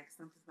feel like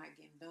something's not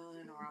getting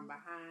done or I'm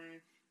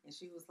behind. And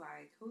she was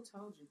like, who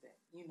told you that?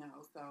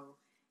 So,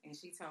 and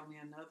she told me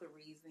another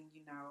reason,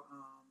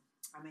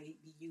 I may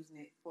be using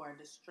it for a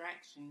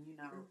distraction,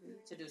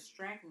 to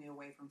distract me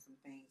away from some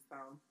things.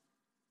 So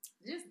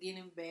just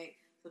getting back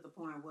to the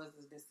point was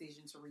the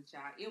decision to reach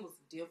out. It was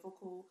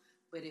difficult,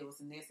 but it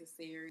was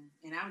necessary.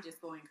 And I was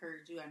just going to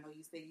encourage you. I know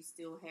you said you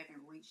still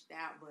haven't reached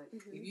out, but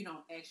if you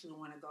don't actually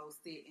want to go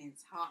sit and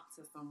talk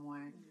to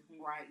someone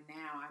right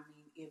now, I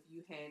mean, if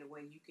you had a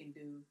way you can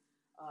do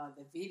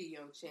the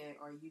video chat,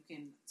 or you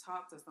can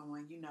talk to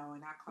someone, and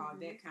I call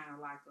that kind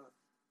of like a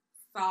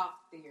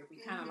soft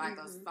therapy, kind of like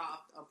a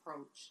soft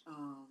approach,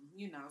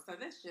 so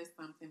that's just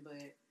something,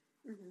 but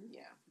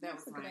that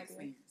was my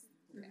experience.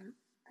 Yeah.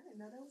 I didn't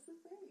know that was a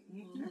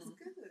thing. That's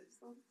good.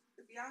 So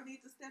if y'all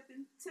need to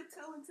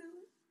tiptoe into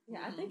it.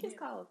 Yeah, I think it's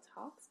called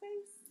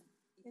Talkspace.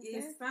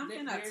 It's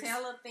something, a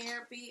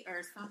teletherapy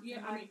or something.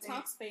 Yeah, like that.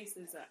 Talkspace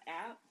is an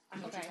app. I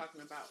know what you're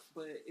talking about,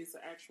 but it's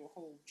an actual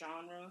whole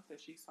genre that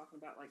she's talking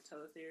about, like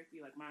teletherapy.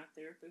 Like my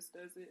therapist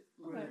does it.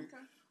 Where I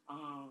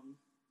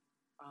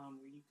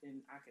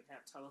could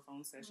have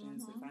telephone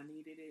sessions if I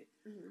needed it.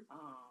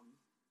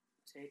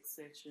 Text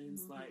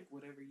sessions, like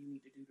whatever you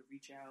need to do to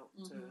reach out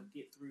to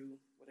get through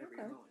whatever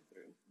you're going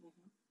through.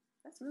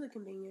 That's really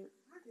convenient.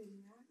 I did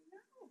not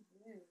know.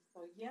 Yeah.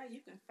 So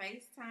you can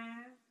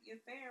FaceTime your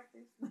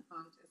therapist. No,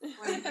 I'm just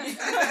playing.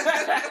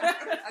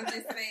 I'm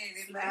just saying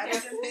it. Like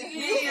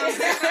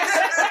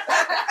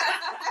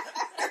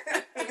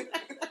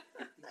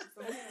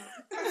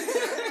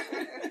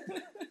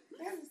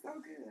that is so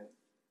good.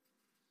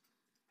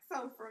 So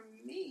for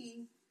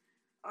me,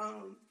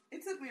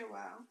 it took me a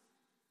while,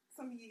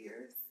 some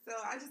years. So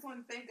I just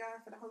want to thank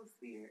God for the Holy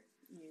Spirit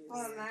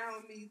for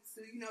allowing me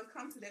to,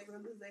 come to that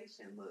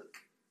realization. Look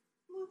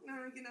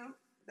now,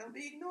 don't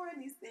be ignoring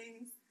these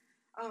things.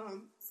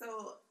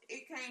 So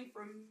it came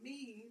from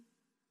me.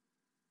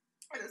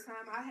 At the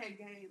time, I had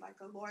gained like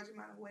a large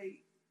amount of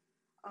weight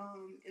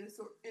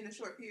in a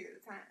short period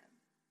of time,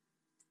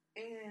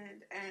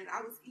 and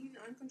I was eating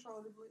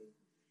uncontrollably,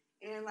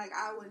 and like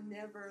I would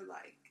never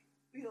like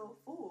feel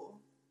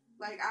full.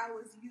 Like I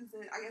was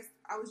using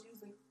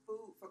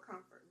food for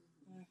comfort.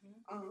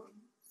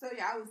 So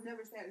I was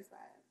never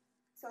satisfied.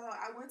 So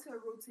I went to a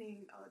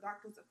routine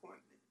doctor's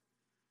appointment,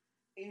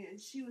 and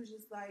she was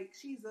just like,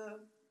 she's a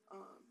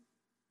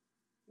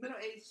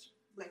middle-aged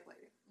black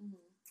lady.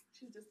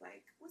 She was just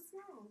like, what's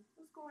wrong?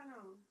 What's going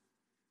on?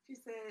 She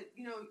said,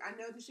 I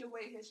know that your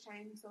weight has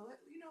changed, so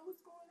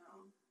what's going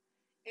on?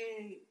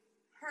 And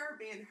her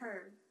being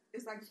her,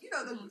 it's like,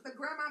 the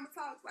grandmama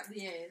talks like,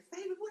 yes,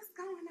 baby, what's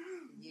going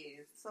on?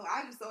 Yes. So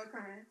I just started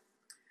crying.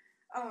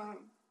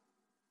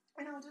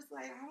 And I was just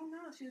like, I don't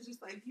know. She was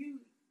just like,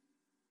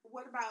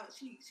 what about,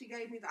 she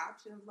gave me the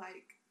option of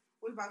like,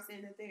 what about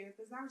seeing a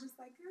therapist? And I was just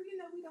like, girl,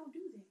 we don't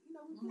do that.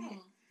 We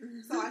black.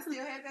 So I still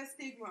had that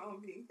stigma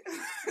on me,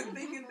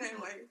 thinking that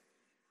way.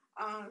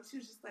 She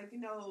was just like,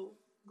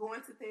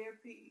 going to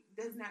therapy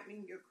does not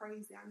mean you're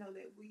crazy. I know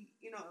that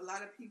a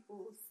lot of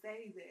people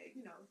say that,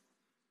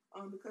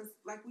 because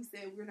like we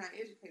said, we're not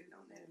educated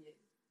on that. Yeah.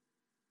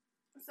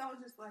 So I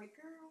was just like,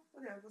 girl,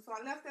 whatever. So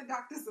I left that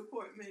doctor's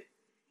appointment,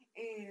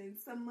 and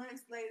some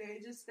months later,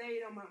 it just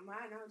stayed on my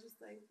mind. I was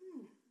just like,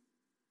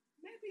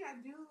 maybe I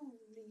do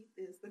need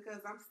this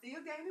because I'm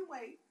still gaining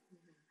weight.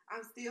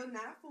 I'm still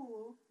not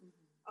full.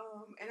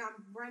 And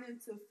I'm running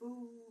to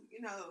food,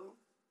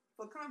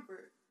 for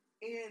comfort.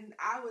 And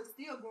I was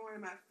still growing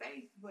in my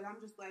faith, but I'm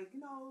just like,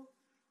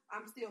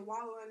 I'm still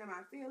wallowing in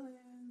my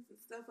feelings and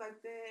stuff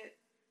like that.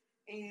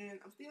 And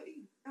I'm still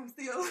eating. I'm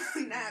still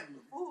not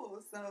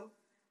full. So,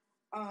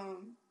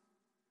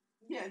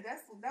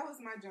 that was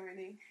my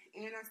journey.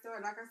 And I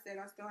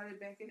started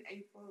back in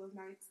April of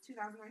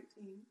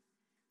 2019.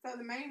 So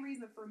the main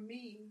reason for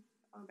me,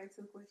 back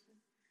to the question,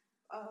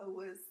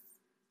 was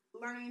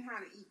learning how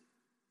to eat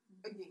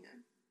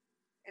again.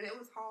 And it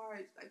was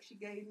hard. Like, she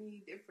gave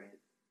me different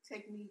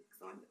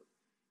techniques on,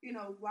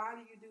 why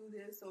do you do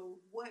this? Or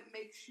what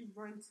makes you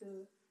run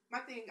to, my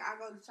thing, I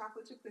go to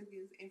chocolate chip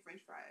cookies and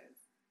French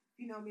fries.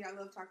 You know me, I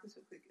love chocolate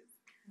chip cookies.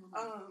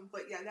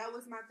 But yeah, that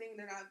was my thing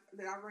that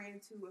I ran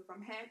to. If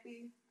I'm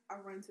happy, I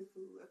run to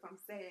food. If I'm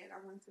sad, I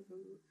run to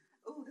food.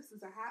 Ooh, this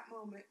is a hot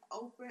moment.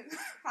 Open,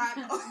 hot,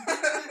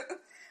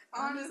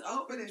 honest,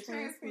 open, and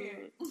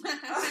transparent.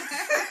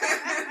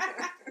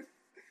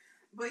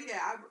 But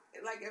yeah,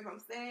 like if I'm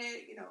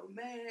sad,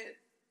 mad,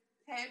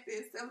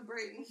 happy,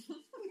 celebrating,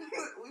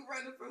 we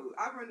run the food.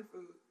 I run the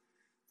food.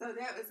 So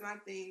that was my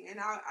thing, and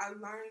I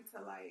learned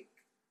to like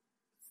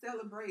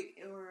celebrate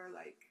or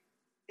like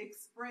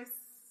express.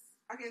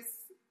 I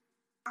guess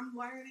I'm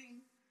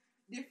learning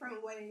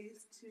different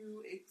ways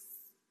to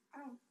I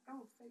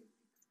don't say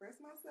express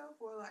myself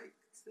or like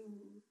to,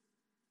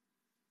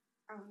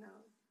 I don't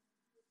know.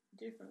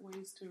 Different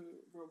ways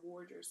to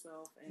reward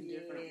yourself and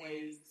different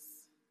ways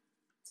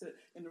to,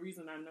 and the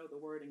reason I know the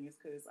wording is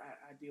because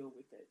I deal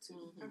with that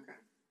too. Mm-hmm. Okay.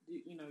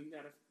 You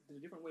gotta, the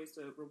different ways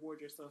to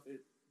reward yourself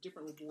is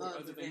different reward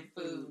other than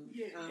food.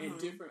 Yeah. And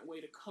different way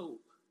to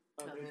cope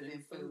other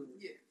than food.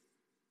 Yeah.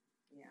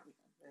 Yeah,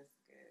 that's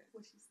good.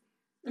 What she said.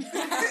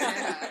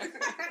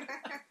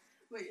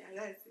 But yeah,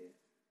 that's it.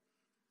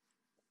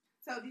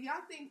 So do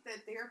y'all think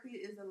that therapy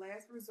is a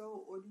last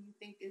resort, or do you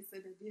think it's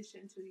an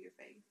addition to your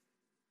faith?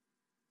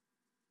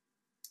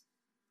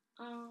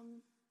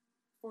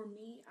 For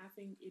me, I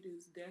think it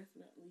is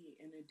definitely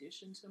an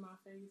addition to my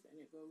faith, and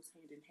it goes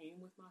hand in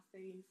hand with my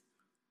faith.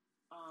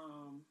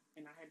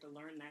 And I had to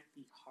learn that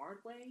the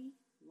hard way,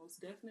 most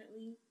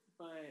definitely.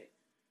 But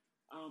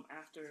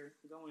after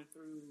going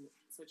through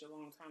such a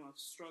long time of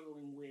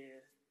struggling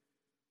with,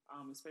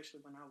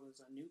 especially when I was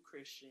a new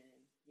Christian,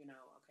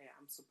 okay,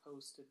 I'm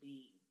supposed to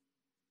be,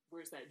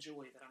 where's that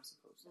joy that I'm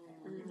supposed to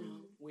have?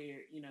 Mm-hmm.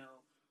 Where,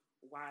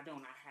 why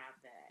don't I have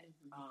that?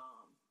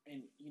 Mm-hmm.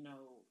 And,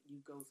 you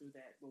go through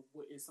that, well,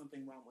 what is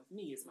something wrong with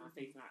me? Is my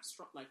faith not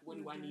strong? Like, what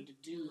do I need to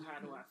do? How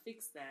do I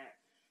fix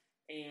that?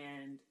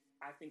 And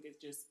I think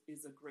it just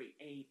is a great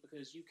aid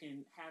because you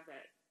can have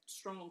that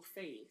strong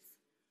faith,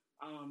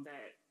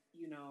 that,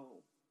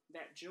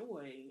 that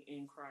joy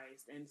in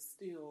Christ and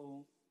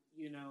still,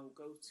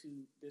 go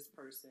to this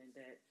person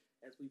that,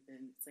 as we've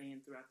been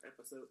saying throughout the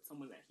episode,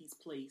 someone that he's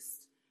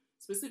placed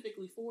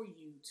specifically for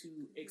you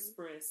to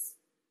express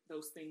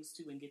those things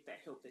to and get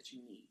that help that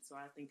you need. So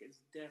I think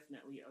it's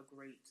definitely a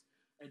great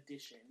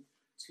addition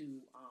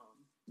to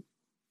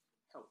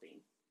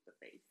helping the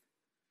faith.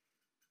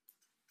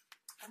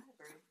 I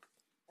agree.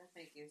 I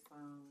think it's I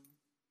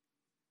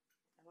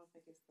don't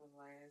think it's the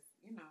last.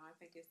 I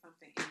think it's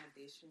something in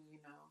addition.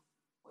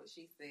 What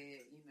she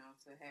said.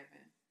 To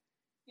having,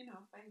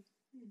 faith.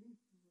 Mm-hmm.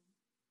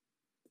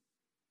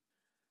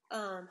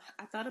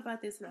 I thought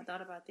about this and I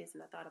thought about this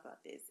and I thought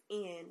about this,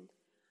 and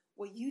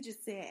what you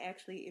just said,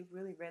 actually, it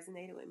really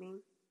resonated with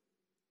me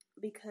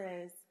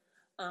because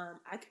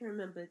I can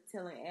remember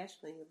telling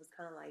Ashley, it was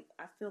kind of like,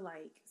 I feel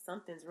like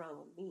something's wrong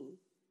with me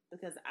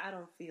because I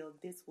don't feel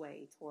this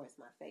way towards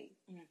my faith.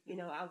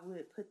 Mm-hmm. I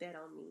would put that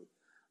on me.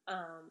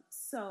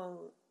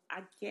 So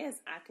I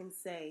guess I can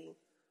say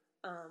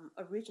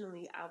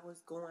originally I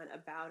was going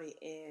about it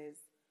as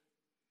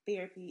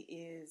therapy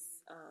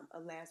is a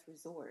last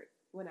resort,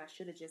 when I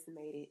should have just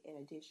made it an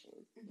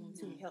addition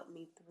to help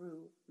me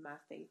through my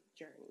faith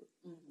journey.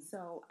 Mm-hmm.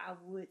 So I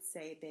would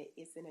say that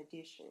it's an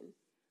addition,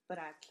 but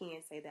I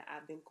can say that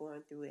I've been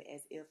going through it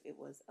as if it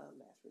was a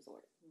last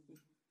resort. Mm-hmm.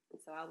 And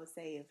so I would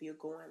say if you're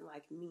going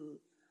like me,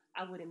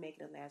 I wouldn't make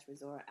it a last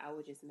resort. I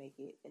would just make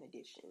it an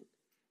addition.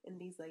 And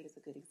these ladies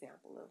are a good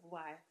example of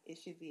why it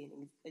should be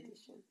an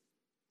addition.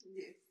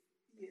 Yes,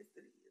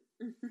 it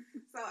is.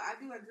 So I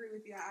do agree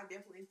with you. I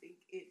definitely think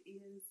it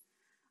is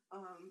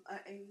an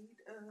aid,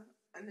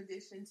 an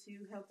addition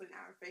to helping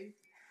our faith.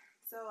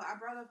 So I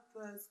brought up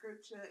the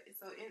scripture.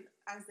 So in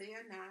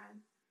Isaiah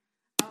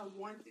 9,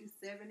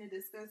 1-7, it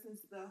discusses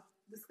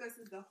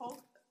the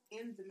hope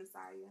in the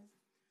Messiah.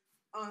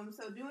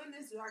 So during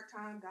this dark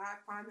time,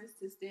 God promised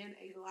to send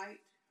a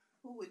light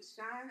who would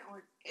shine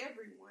on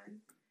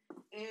everyone.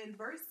 And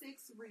verse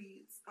 6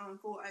 reads,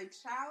 "For a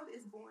child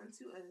is born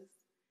to us,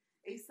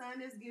 a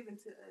son is given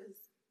to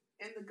us,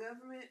 and the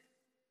government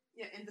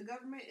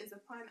is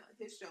upon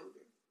his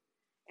shoulder.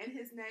 And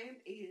his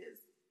name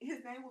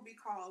will be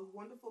called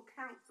Wonderful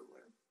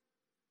Counselor,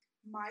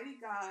 Mighty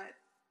God,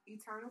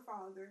 Eternal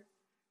Father,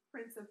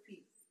 Prince of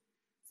Peace."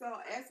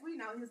 So as we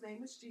know, his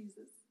name is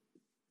Jesus.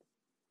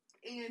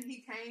 And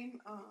he came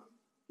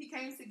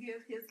to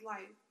give his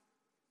life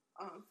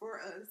for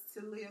us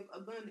to live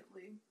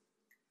abundantly.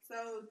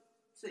 So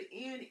to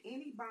end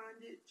any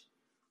bondage,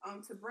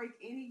 to break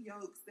any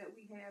yokes that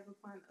we have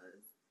upon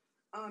us,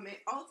 and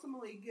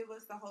ultimately give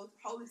us the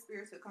Holy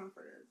Spirit to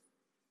comfort us.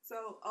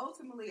 So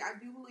ultimately, I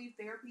do believe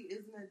therapy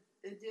is an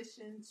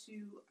addition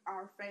to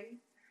our faith,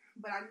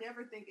 but I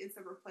never think it's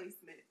a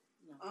replacement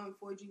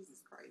for Jesus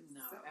Christ.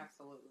 No, so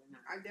absolutely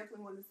not. I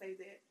definitely want to say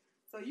that.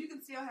 So you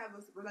can still have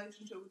a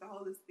relationship with the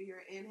Holy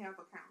Spirit and have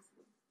a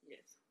counselor.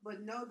 Yes.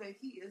 But know that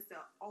he is the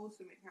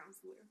ultimate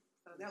counselor.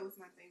 So that was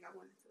my thing I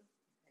wanted to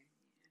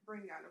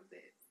bring out of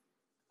that.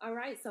 All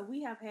right, so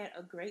we have had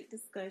a great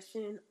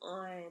discussion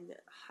on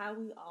how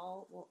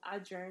our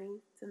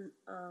journey to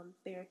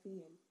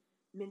therapy and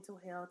mental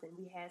health, and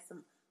we had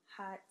some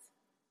hot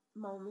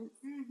moments,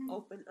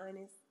 open,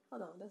 honest,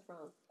 hold on, that's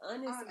wrong.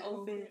 Honest,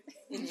 open,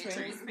 and and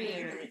transparent.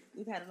 transparent.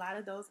 We've had a lot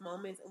of those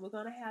moments, and we're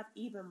going to have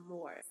even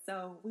more.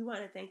 So we want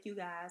to thank you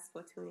guys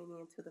for tuning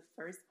in to the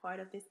first part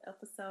of this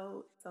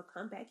episode. So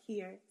come back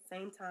here,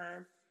 same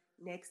time,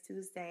 next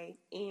Tuesday.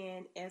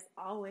 And as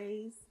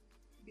always,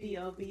 be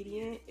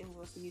obedient, and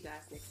we'll see you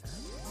guys next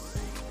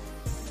time.